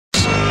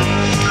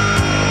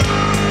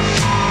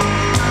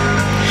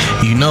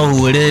You know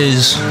who it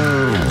is.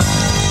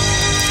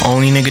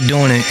 Only nigga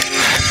doing it.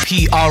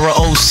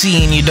 PROC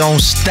and you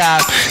don't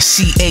stop.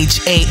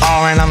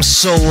 CHAR and I'm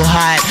so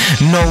hot.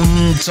 No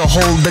need to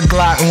hold the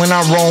Glock when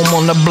I roam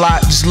on the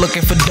block, just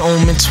looking for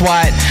dome and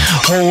twat.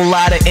 Whole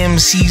lot of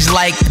MCs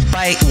like to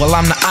bite. Well,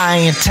 I'm the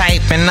iron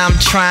type and I'm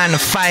trying to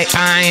fight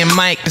Iron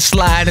Mike to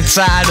slide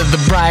inside of the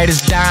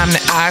brightest dime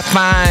that I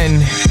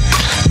find.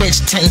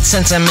 Bitch, 10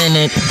 cents a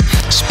minute.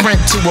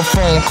 Sprint to a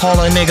phone, call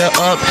a nigga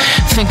up.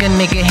 Think a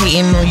nigga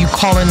hating on you,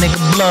 call a nigga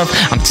bluff.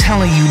 I'm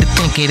telling you to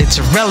think it, it's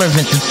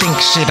irrelevant to think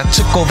shit. I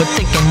took over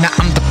thinking, now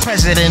I'm the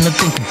president of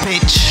thinking,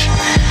 bitch.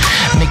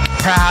 Make you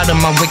proud of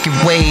my wicked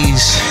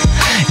ways.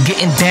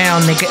 Getting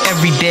down, nigga,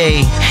 every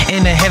day.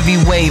 In a heavy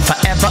way,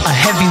 forever a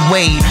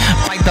heavyweight.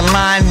 Fight the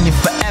line and you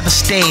forever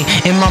stay.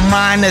 In my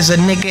mind, there's a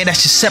nigga that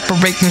should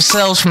separate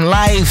themselves from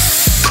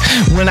life.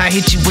 When I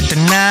hit you with the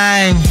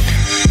 9,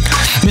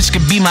 which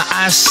could be my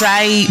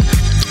eyesight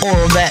or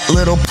that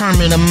little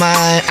permit of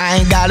mine. I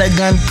ain't got a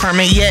gun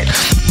permit yet,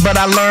 but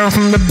I learned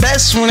from the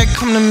best when it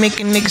come to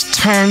making niggas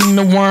turn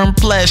into worm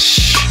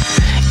flesh.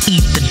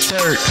 Eat the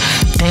dirt.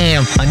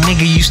 Damn, a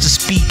nigga used to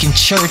speak in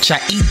church.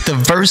 I eat the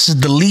verses,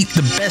 delete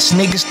the best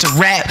niggas to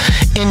rap.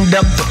 End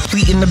up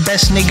depleting the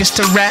best niggas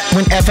to rap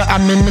whenever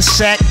I'm in the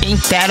sack.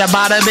 Ain't that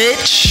about a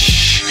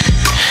bitch?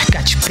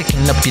 Got you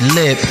picking up your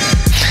lip.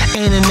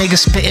 Ain't a nigga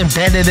spitting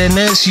better than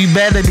this. You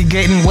better be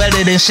getting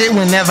wetter than shit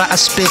whenever I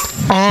spit.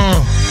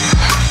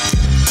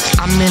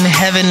 I'm in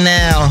heaven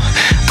now.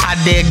 I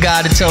dare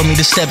God to tell me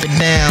to step it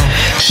down.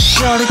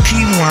 Shorty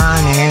keep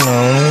whining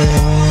on,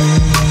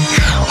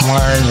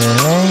 whining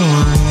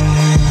on.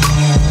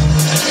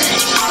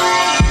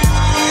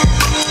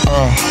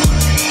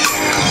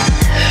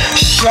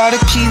 Shorty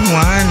keep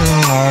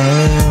whining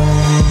on,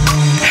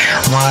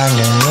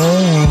 whining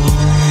on.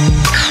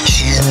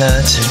 She's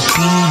not to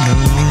be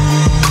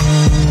believed.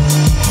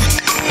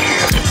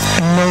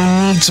 No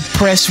need to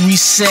press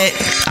reset.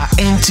 I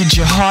entered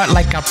your heart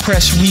like I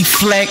pressed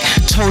reflect.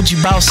 Told you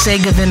about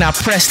Sega, then I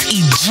pressed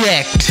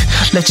eject.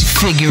 Let you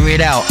figure it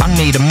out, I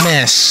made a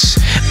mess.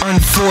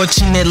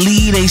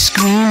 Unfortunately, they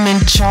screaming,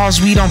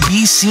 Charles, we don't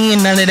be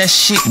seeing none of that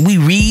shit we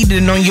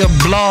reading on your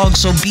blog.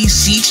 So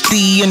beseech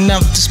thee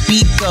enough to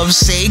speak of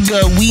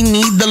Sega, we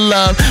need the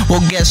love.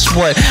 Well, guess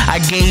what? I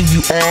gave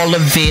you all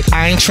of it.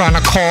 I ain't trying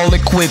to call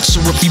it quits.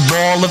 So if you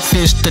ball a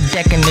fist, the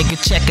deck a nigga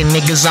checking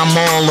niggas, I'm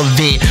all of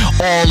it.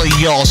 All of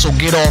y'all, so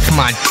get off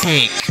my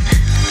dick.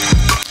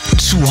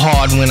 Too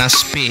hard when I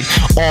spit,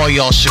 all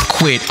y'all should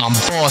quit. I'm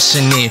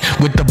bossing it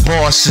with the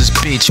bosses,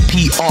 bitch.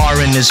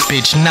 PR in this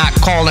bitch, not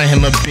calling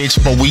him a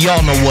bitch, but we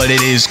all know what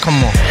it is.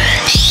 Come on.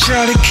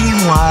 Shawty keep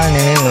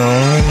whining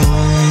on,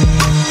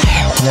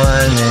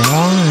 whining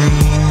on.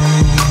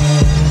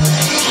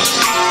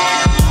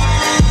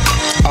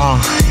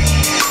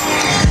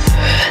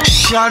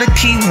 Shawty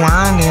keep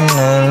whining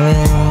on,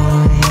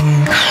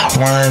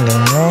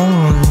 whining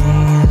on.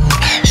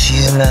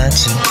 She's not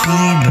to be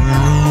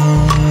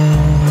believed.